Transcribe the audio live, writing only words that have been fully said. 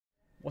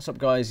What's up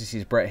guys, this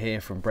is Brett here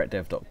from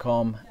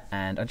brettdev.com,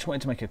 and I just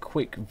wanted to make a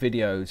quick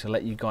video to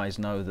let you guys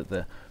know that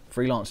the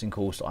freelancing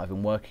course that I've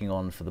been working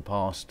on for the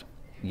past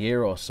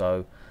year or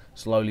so,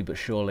 slowly but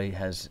surely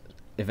has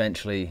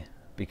eventually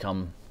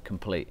become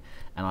complete,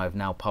 and I've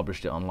now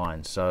published it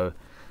online. So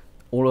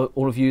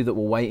all of you that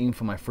were waiting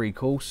for my free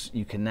course,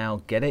 you can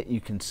now get it.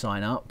 You can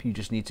sign up. You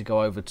just need to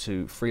go over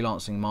to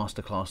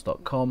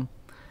freelancingmasterclass.com,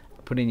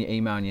 put in your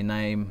email and your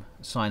name,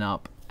 sign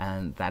up,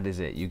 and that is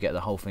it. You get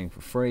the whole thing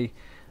for free.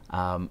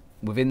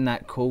 Within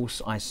that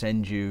course, I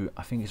send you,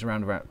 I think it's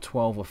around about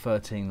 12 or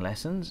 13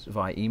 lessons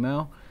via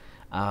email,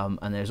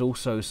 and there's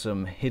also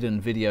some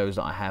hidden videos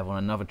that I have on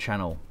another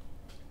channel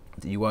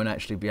that you won't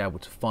actually be able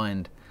to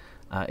find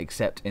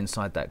except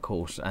inside that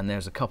course. And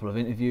there's a couple of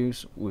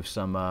interviews with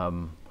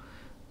some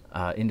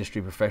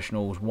industry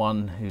professionals,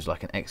 one who's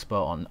like an expert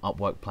on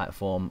Upwork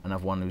platform,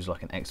 another one who's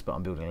like an expert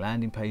on building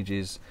landing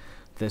pages.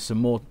 There's some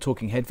more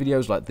talking head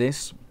videos like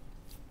this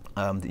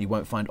that you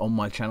won't find on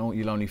my channel.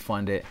 You'll only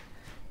find it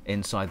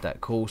inside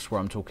that course,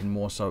 where I'm talking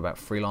more so about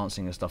freelancing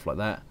and stuff like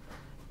that.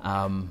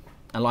 And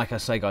like I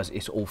say guys,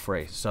 it's all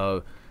free,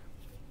 so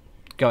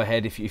go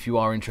ahead if you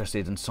are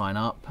interested and sign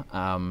up.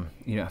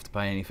 You don't have to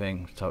pay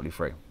anything, totally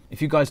free.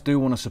 If you guys do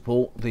want to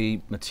support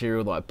the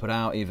material that I put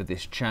out, either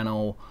this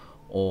channel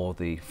or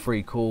the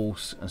free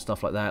course and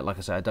stuff like that, like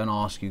I said, I don't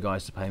ask you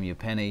guys to pay me a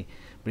penny,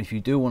 but if you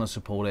do want to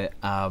support it,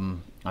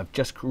 I've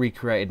just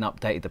recreated and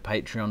updated the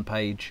Patreon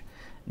page.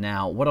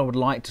 Now, what I would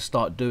like to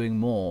start doing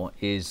more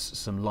is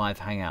some live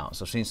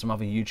hangouts. I've seen some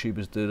other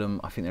YouTubers do them.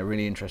 I think they're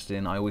really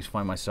interesting. I always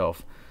find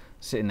myself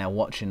sitting there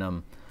watching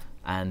them,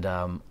 and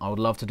I would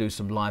love to do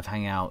some live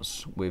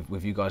hangouts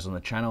with you guys on the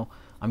channel.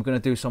 I'm going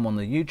to do some on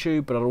the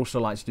YouTube, but I'd also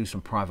like to do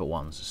some private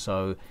ones.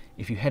 So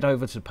if you head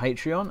over to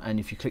Patreon and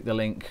if you click the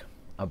link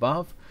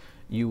above,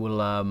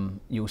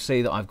 you'll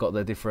see that I've got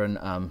the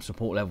different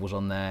support levels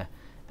on there.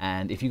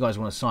 And if you guys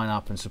want to sign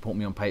up and support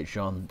me on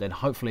Patreon, then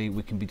hopefully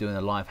we can be doing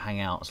the live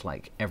hangouts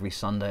like every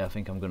Sunday. I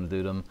think I'm going to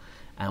do them,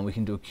 and we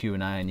can do a Q&A,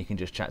 and you can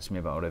just chat to me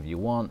about whatever you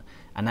want,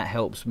 and that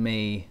helps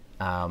me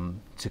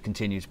to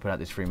continue to put out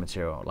this free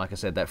material. Like I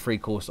said, that free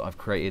course that I've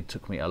created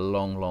took me a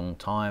long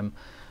time,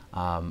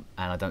 and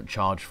I don't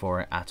charge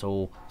for it at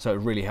all, so it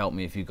really helped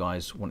me if you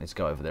guys wanted to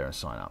go over there and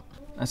sign up.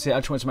 That's it.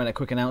 I just wanted to make that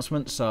quick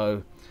announcement.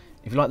 So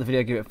if you like the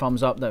video, give it a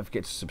thumbs up. Don't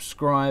forget to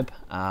subscribe.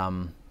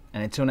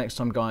 And until next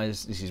time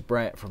guys, this is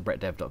Brett from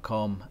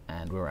brettdev.com,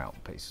 and we're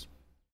out. Peace.